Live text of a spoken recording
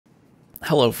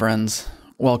Hello friends,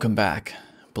 welcome back.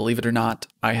 Believe it or not,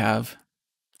 I have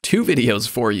 2 videos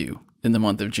for you in the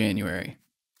month of January.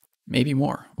 Maybe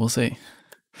more, we'll see.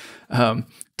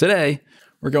 Today,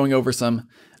 we're going over some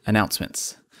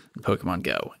announcements in Pokemon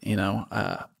Go.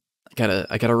 I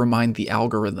gotta remind the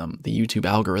algorithm, the YouTube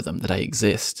algorithm, that I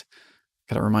exist.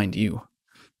 Gotta remind you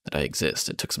that I exist.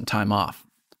 It took some time off.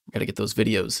 Gotta get those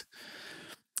videos.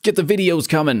 Get the videos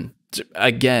coming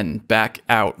again, back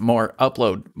out more,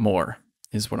 upload more.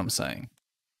 Is what I'm saying.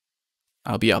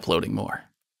 I'll be uploading more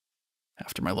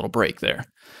after my little break there.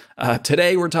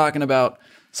 Today, we're talking about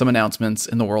some announcements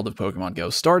in the world of Pokemon Go,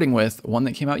 starting with one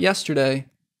that came out yesterday,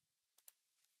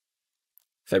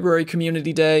 February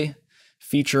Community Day,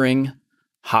 featuring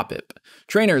Hoppip.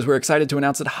 Trainers, we're excited to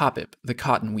announce that Hoppip, the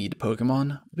cottonweed Pokemon,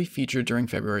 will be featured during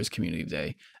February's Community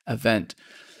Day event.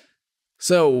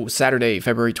 So, Saturday,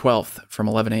 February 12th, from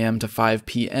 11 a.m. to 5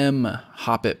 p.m.,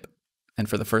 Hoppip. And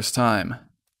for the first time,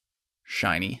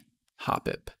 shiny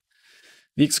Hoppip.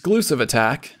 The exclusive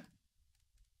attack,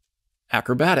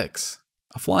 Acrobatics,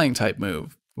 a flying type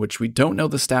move, which we don't know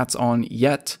the stats on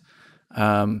yet,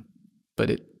 but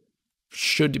it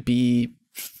should be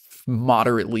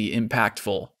moderately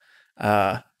impactful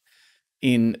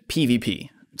in PvP.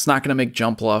 It's not going to make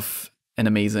Jumpluff an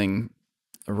amazing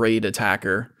raid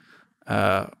attacker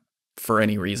for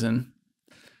any reason.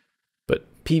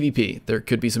 PvP, there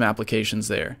could be some applications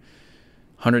there.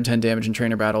 110 damage in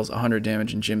trainer battles, 100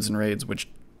 damage in gyms and raids, which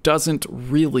doesn't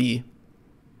really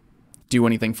do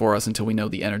anything for us until we know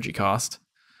the energy cost.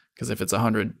 Because if it's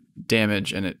 100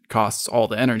 damage and it costs all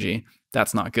the energy,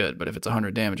 that's not good. But if it's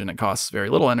 100 damage and it costs very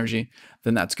little energy,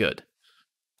 then that's good.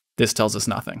 This tells us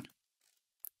nothing.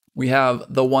 We have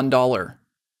the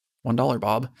 $1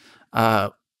 Bob,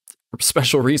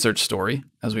 special research story,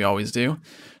 as we always do.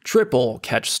 Triple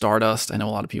catch Stardust. I know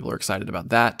a lot of people are excited about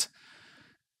that.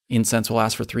 Incense will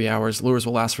last for 3 hours. Lures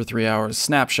will last for 3 hours.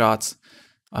 Snapshots.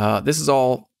 This is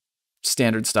all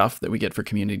standard stuff that we get for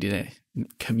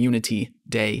Community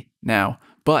Day now.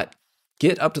 But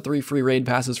get up to 3 free raid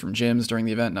passes from gyms during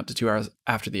the event and up to 2 hours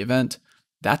after the event.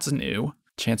 That's new.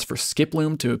 Chance for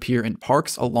Skiploom to appear in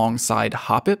parks alongside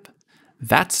Hoppip.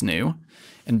 That's new.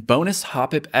 And bonus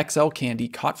Hoppip XL candy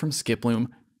caught from Skiploom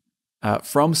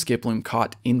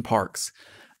caught in parks.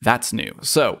 That's new.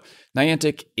 So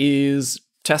Niantic is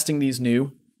testing these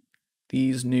new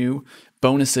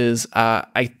bonuses,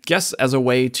 I guess, as a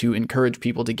way to encourage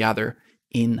people to gather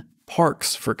in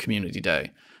parks for Community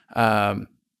Day.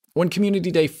 When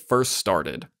Community Day first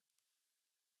started,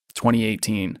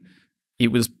 2018,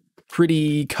 it was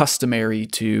pretty customary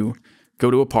to go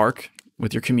to a park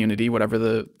with your community, whatever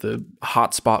the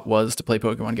hot spot was to play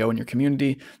Pokemon Go in your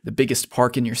community. The biggest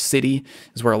park in your city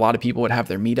is where a lot of people would have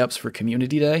their meetups for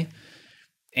Community Day.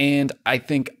 And I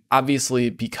think,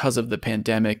 obviously, because of the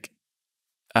pandemic,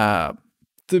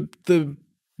 the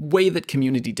way that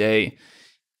Community Day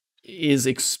is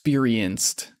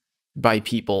experienced by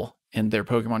people and their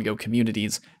Pokemon Go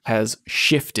communities has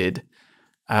shifted.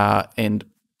 And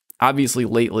obviously,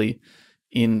 lately,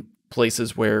 in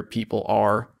places where people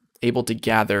are able to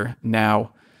gather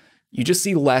now, you just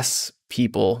see less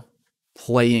people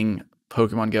playing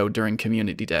Pokemon Go during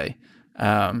Community Day.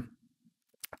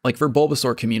 Like for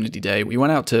Bulbasaur Community Day, we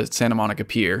went out to Santa Monica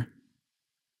Pier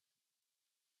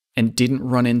and didn't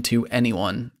run into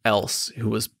anyone else who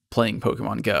was playing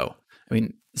Pokemon Go. I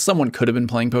mean, someone could have been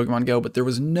playing Pokemon Go, but there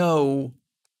was no...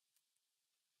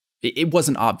 It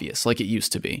wasn't obvious like it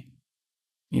used to be.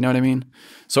 You know what I mean?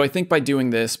 So I think by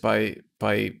doing this, by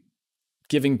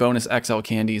giving bonus XL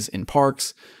candies in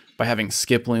parks, by having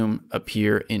Skiploom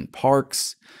appear in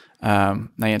parks,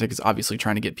 Niantic is obviously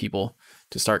trying to get people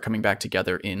to start coming back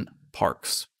together in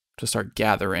parks, to start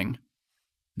gathering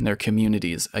in their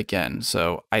communities again.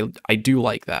 So I do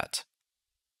like that.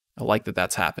 I like that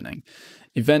that's happening.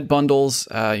 Event bundles,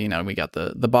 we got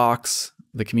the box,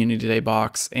 the Community Day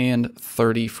box, and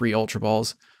 30 free Ultra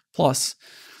Balls, plus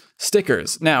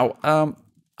stickers. Now,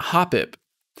 Hoppip.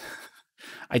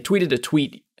 I tweeted a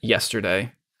tweet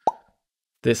yesterday,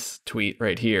 this tweet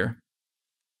right here,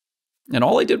 and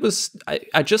all I did was,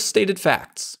 I just stated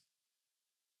facts.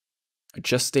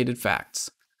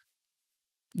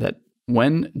 That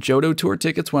when Johto Tour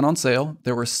tickets went on sale,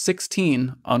 there were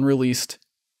 16 unreleased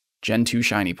Gen 2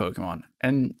 shiny Pokemon.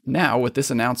 And now, with this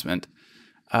announcement,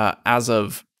 as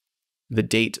of the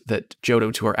date that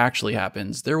Johto Tour actually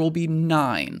happens, there will be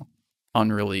 9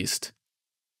 unreleased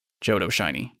Johto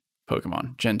shiny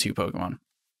Pokemon, Gen 2 Pokemon.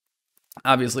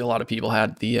 Obviously, a lot of people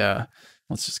had the,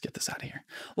 let's just get this out of here.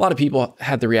 A lot of people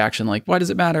had the reaction like, why does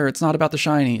it matter? It's not about the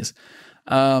shinies.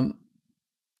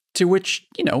 To which,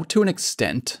 to an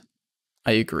extent,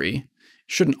 I agree.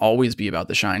 shouldn't always be about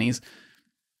the shinies.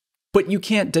 But you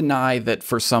can't deny that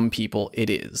for some people it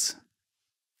is.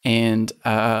 And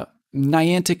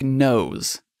Niantic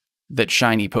knows that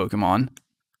shiny Pokemon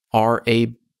are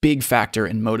a big factor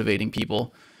in motivating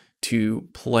people to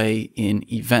play in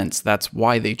events. That's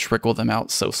why they trickle them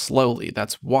out so slowly.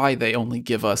 That's why they only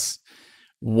give us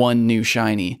one new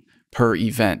shiny per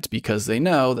event, because they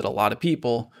know that a lot of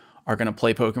people are going to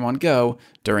play Pokemon Go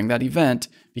during that event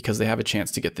because they have a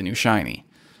chance to get the new shiny.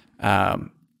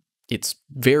 It's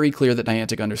very clear that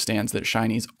Niantic understands that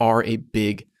shinies are a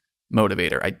big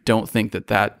motivator. I don't think that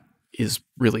that is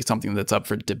really something that's up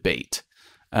for debate,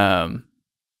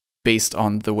 based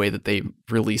on the way that they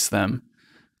release them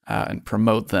and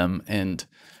promote them. And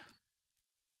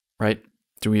right,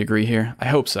 do we agree here? I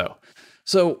hope so.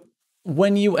 So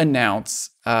when you announce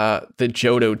the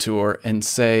Johto Tour and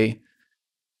say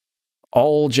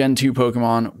all Gen 2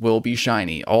 Pokemon will be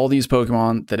shiny, all these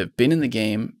Pokemon that have been in the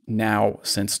game now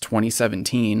since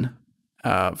 2017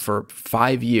 for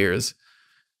 5 years,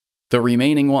 the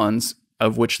remaining ones,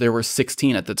 of which there were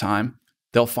 16 at the time,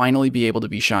 they'll finally be able to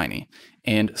be shiny.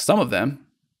 And some of them,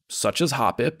 such as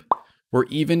Hoppip, were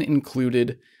even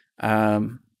included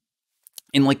in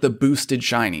like the boosted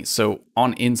shinies. So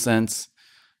on Incense,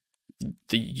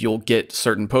 you'll get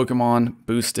certain Pokemon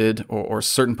boosted, or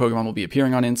certain Pokemon will be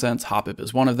appearing on Incense. Hoppip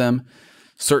is one of them.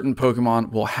 Certain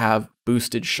Pokemon will have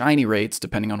boosted shiny rates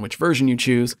depending on which version you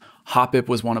choose. Hoppip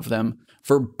was one of them.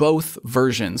 For both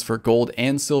versions, for Gold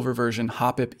and Silver version,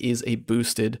 Hoppip is a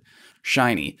boosted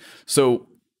shiny. So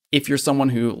if you're someone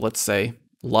who, let's say,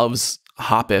 loves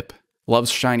Hoppip,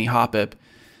 loves shiny Hoppip,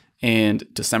 and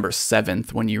December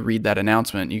 7th, when you read that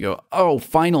announcement, you go, oh,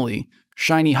 finally,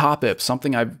 shiny Hoppip,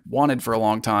 something I've wanted for a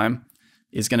long time,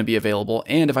 is going to be available.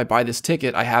 And if I buy this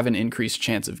ticket, I have an increased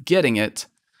chance of getting it.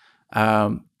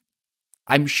 I'm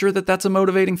sure that that's a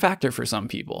motivating factor for some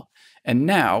people. And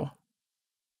now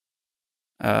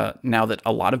that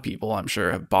a lot of people, I'm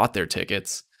sure, have bought their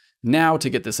tickets, now to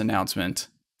get this announcement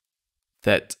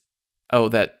that, oh,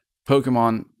 that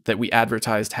Pokemon that we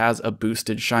advertised has a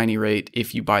boosted shiny rate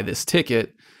if you buy this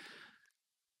ticket.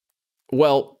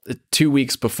 Well, 2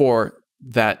 weeks before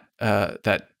that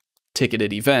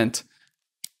ticketed event,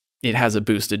 it has a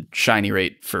boosted shiny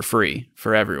rate for free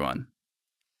for everyone.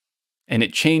 And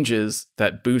it changes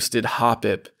that boosted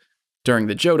Hoppip during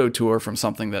the Johto Tour from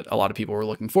something that a lot of people were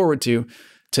looking forward to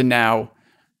now,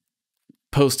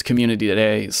 post Community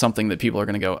Day, something that people are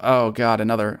going to go, oh god,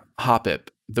 another Hoppip.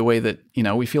 The way that,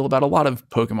 we feel about a lot of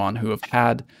Pokemon who have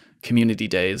had Community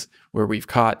Days where we've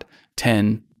caught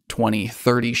 10, 20,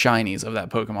 30 shinies of that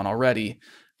Pokemon already.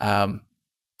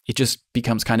 It just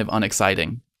becomes kind of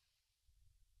unexciting.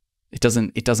 It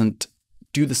doesn't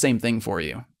do the same thing for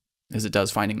you as it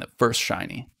does finding the first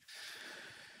shiny.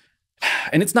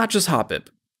 And it's not just Hoppip.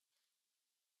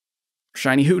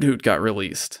 Shiny Hoot got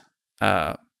released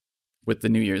with the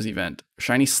New Year's event.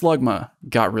 Shiny Slugma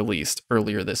got released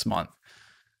earlier this month.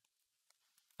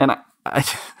 And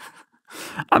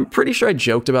I'm pretty sure I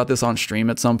joked about this on stream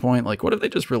at some point. Like, what if they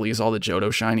just release all the Johto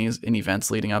shinies in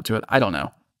events leading up to it? I don't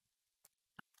know.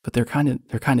 But they're kind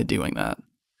of doing that.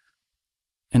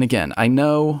 And again, I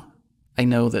know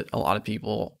that a lot of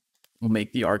people will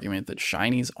make the argument that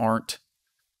shinies aren't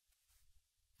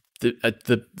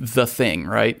the thing,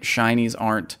 right? Shinies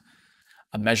aren't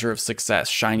a measure of success.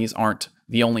 Shinies aren't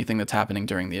the only thing that's happening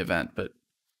during the event. But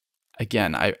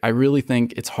again, I really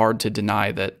think it's hard to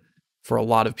deny that for a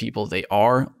lot of people, they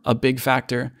are a big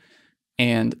factor,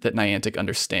 and that Niantic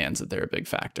understands that they're a big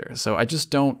factor. So I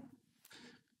just don't,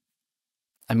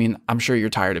 I'm sure you're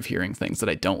tired of hearing things that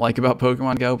I don't like about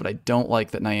Pokemon Go, but I don't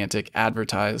like that Niantic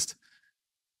advertised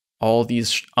all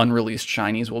these unreleased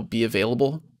shinies will be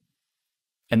available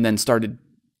and then started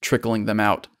trickling them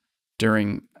out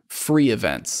during free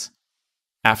events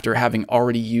after having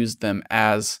already used them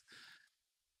as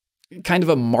kind of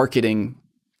a marketing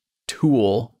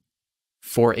tool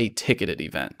for a ticketed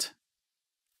event.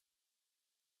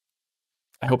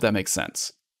 I hope that makes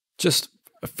sense. Just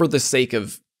for the sake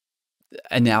of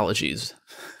analogies,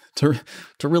 to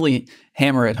really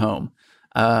hammer it home.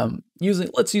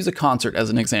 Let's use a concert as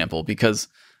an example, because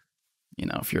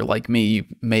if you're like me, you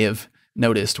may have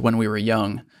noticed when we were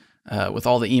young, with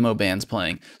all the emo bands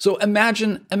playing. So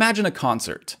imagine a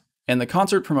concert, and the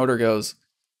concert promoter goes,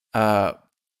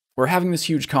 we're having this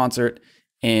huge concert,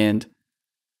 and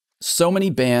so many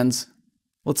bands,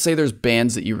 let's say there's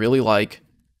bands that you really like,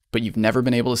 but you've never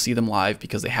been able to see them live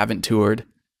because they haven't toured.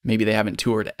 Maybe they haven't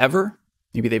toured ever.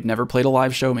 Maybe they've never played a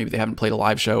live show. Maybe they haven't played a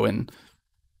live show in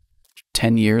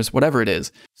 10 years, whatever it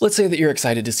is. Let's say that you're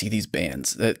excited to see these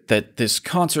bands, that this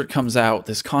concert comes out,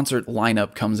 this concert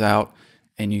lineup comes out,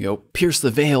 and you go, Pierce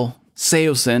the Veil,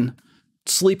 Seosin,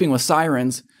 Sleeping with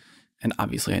Sirens. And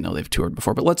obviously I know they've toured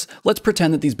before, but let's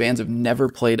pretend that these bands have never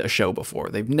played a show before.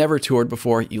 They've never toured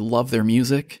before. You love their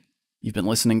music. You've been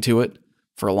listening to it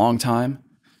for a long time.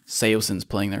 Seosin's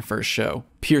playing their first show.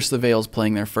 Pierce the Veil's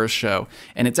playing their first show.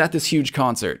 And it's at this huge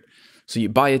concert. So you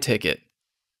buy a ticket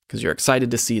because you're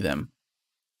excited to see them.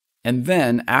 And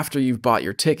then after you've bought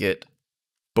your ticket,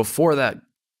 before that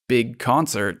big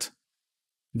concert,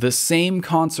 the same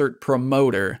concert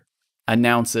promoter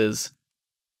announces,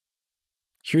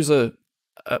 here's a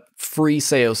free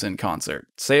Seosin concert.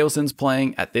 Seosin's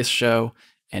playing at this show,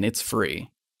 and it's free.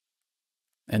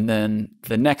 And then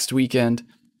the next weekend,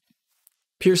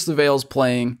 Pierce the Veil's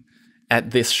playing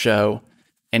at this show,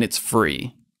 and it's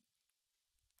free.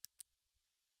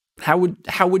 How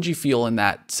would you feel in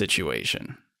that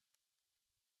situation?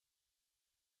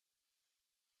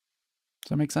 Does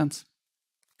that make sense?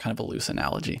 Kind of a loose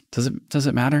analogy. Does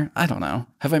it matter? I don't know.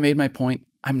 Have I made my point?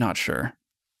 I'm not sure.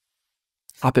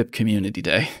 Hop-Ip Community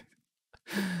Day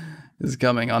is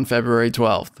coming on February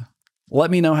 12th. Let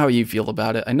me know how you feel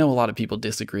about it. I know a lot of people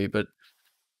disagree, but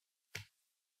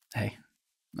hey,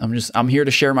 I'm here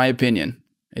to share my opinion.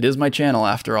 It is my channel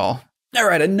after all. All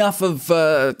right, enough of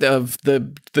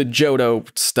the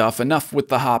Johto stuff. Enough with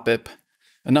the Hop-Ip.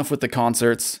 Enough with the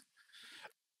concerts.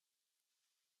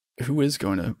 Who is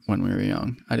going to When We Were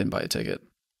Young? I didn't buy a ticket.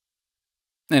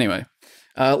 Anyway,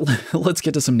 let's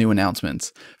get to some new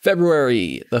announcements.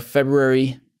 The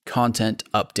February content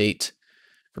update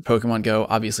for Pokemon Go.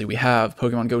 Obviously, we have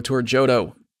Pokemon Go Tour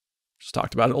Johto. Just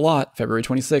talked about it a lot. February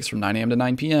 26th from 9 a.m. to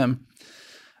 9 p.m.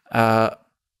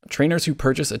 Trainers who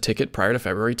purchase a ticket prior to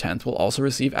February 10th will also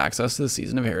receive access to the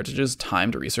Season of Heritage's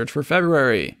timed research for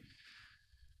February.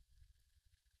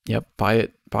 Yep,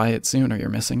 buy it soon or you're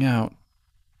missing out.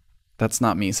 That's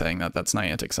not me saying that. That's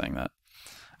Niantic saying that.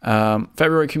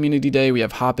 February Community Day, we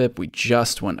have Hop-Ip. We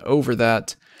just went over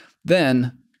that.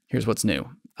 Then, here's what's new.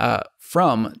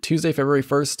 From Tuesday, February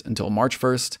 1st until March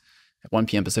 1st at 1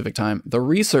 p.m. Pacific time, the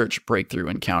research breakthrough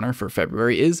encounter for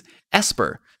February is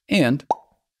Esper. And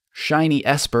Shiny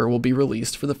Esper will be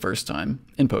released for the first time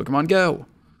in Pokemon Go.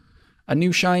 A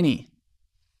new Shiny.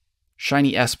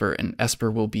 Shiny Esper, and Esper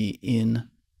will be in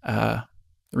the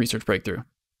research breakthrough.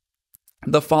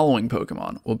 The following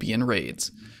Pokemon will be in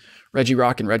raids.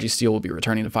 Regirock and Registeel will be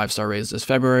returning to 5-star raids this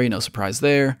February, no surprise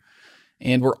there.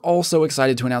 And we're also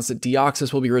excited to announce that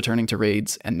Deoxys will be returning to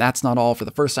raids, and that's not all. For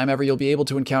the first time ever, you'll be able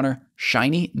to encounter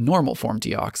Shiny Normal Form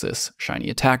Deoxys,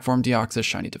 Shiny Attack Form Deoxys,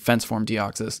 Shiny Defense Form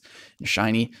Deoxys, and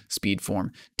Shiny Speed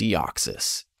Form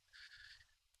Deoxys.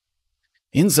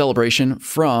 In celebration,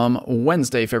 from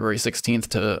Wednesday, February 16th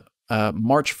to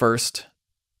March 1st,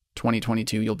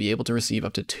 2022, you'll be able to receive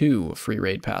up to 2 free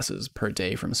raid passes per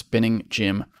day from Spinning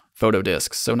Gym photo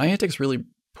discs. So Niantic's really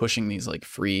pushing these like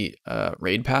free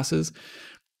raid passes.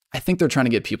 I think they're trying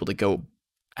to get people to go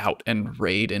out and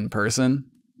raid in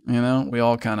person. You know, we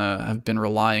all kind of have been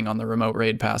relying on the remote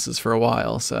raid passes for a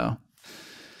while, so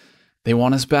they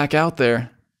want us back out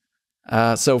there.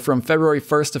 So from February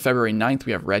 1st to February 9th,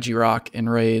 we have Regirock in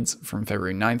raids. From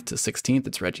February 9th to 16th,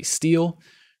 it's Registeel.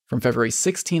 From February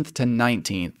 16th to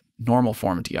 19th, Normal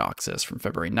Form Deoxys. From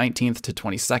February 19th to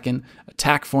 22nd,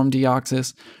 Attack Form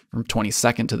Deoxys. From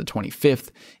 22nd to the 25th,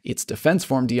 it's Defense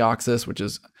Form Deoxys, which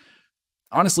is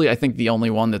honestly, I think, the only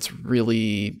one that's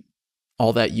really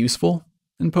all that useful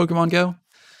in Pokemon Go.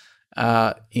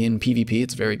 In PvP,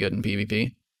 it's very good in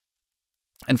PvP.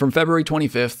 And from February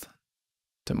 25th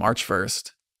to March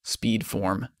 1st, Speed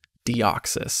Form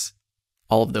Deoxys.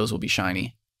 All of those will be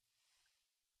shiny.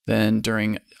 Then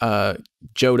during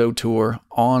Johto Tour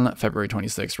on February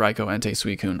 26th, Raikou, Entei,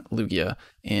 Suicune, Lugia,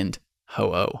 and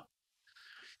Ho-Oh.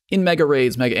 In Mega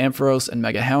Raids, Mega Ampharos and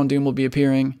Mega Houndoom will be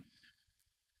appearing.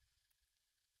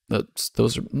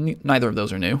 Neither of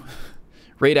those are new.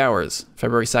 Raid hours,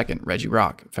 February 2nd,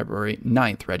 Regirock. February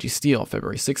 9th, Registeel.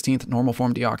 February 16th, Normal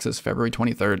Form Deoxys. February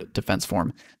 23rd, Defense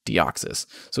Form Deoxys.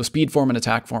 So Speed Form and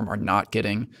Attack Form are not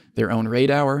getting their own raid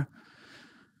hour,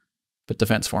 but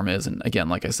Defense Form is. And again,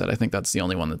 like I said, I think that's the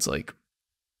only one that's like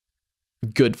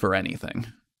good for anything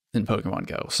in Pokemon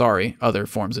Go. Sorry, other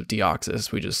forms of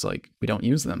Deoxys, we don't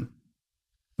use them.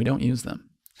 We don't use them.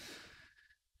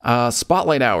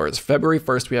 Spotlight hours. February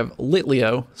 1st, we have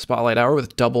Litleo Spotlight Hour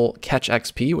with double catch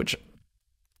XP, which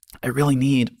I really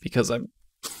need because I'm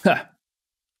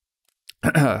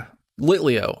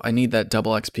Litleo. I need that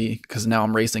double XP because now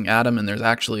I'm racing Adam and there's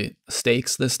actually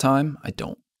stakes this time. I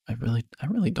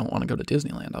really don't want to go to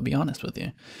Disneyland, I'll be honest with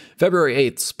you. February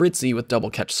 8th, Spritzy with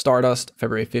double catch Stardust.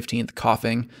 February 15th,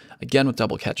 Coughing, again with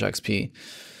double catch XP.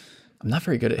 I'm not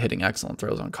very good at hitting excellent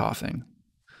throws on Coughing.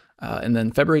 And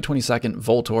then February 22nd,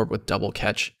 Voltorb with Double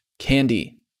Catch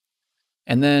Candy.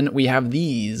 And then we have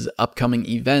these upcoming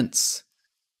events.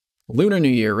 Lunar New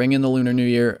Year, ring in the Lunar New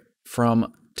Year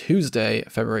from Tuesday,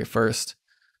 February 1st,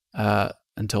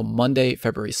 until Monday,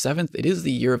 February 7th. It is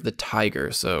the Year of the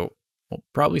Tiger, so we'll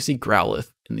probably see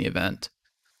Growlithe in the event.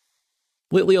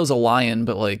 Litleo's a lion,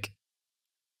 but like,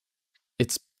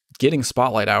 it's getting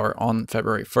Spotlight Hour on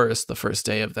February 1st, the first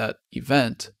day of that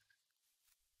event.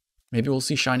 Maybe we'll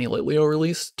see Shiny Litleo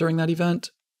released during that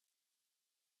event.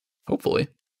 Hopefully.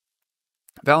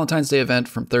 Valentine's Day event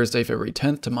from Thursday, February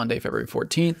 10th to Monday, February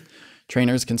 14th.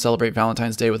 Trainers can celebrate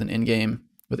Valentine's Day with in-game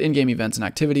events and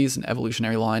activities. An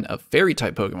evolutionary line of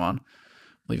fairy-type Pokemon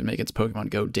will even make its Pokemon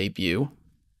Go debut.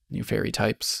 New fairy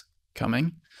types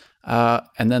coming.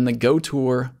 And then the Go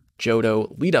Tour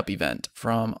Johto lead-up event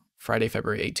from Friday,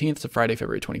 February 18th to Friday,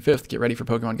 February 25th. Get ready for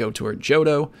Pokemon Go Tour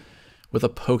Johto with a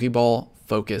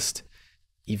Pokeball-focused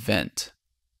event.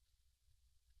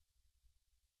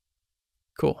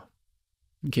 Cool.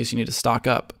 In case you need to stock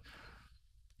up.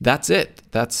 That's it.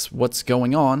 That's what's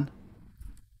going on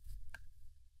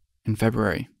in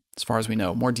February, as far as we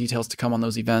know. More details to come on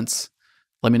those events.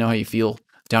 Let me know how you feel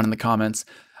down in the comments.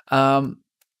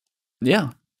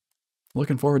 Yeah,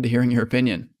 looking forward to hearing your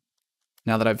opinion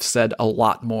now that I've said a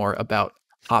lot more about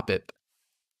Hoppip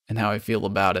and how I feel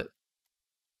about it.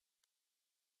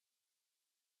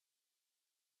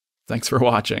 Thanks for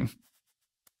watching.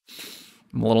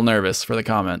 I'm a little nervous for the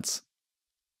comments.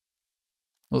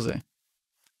 We'll see.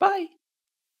 Bye.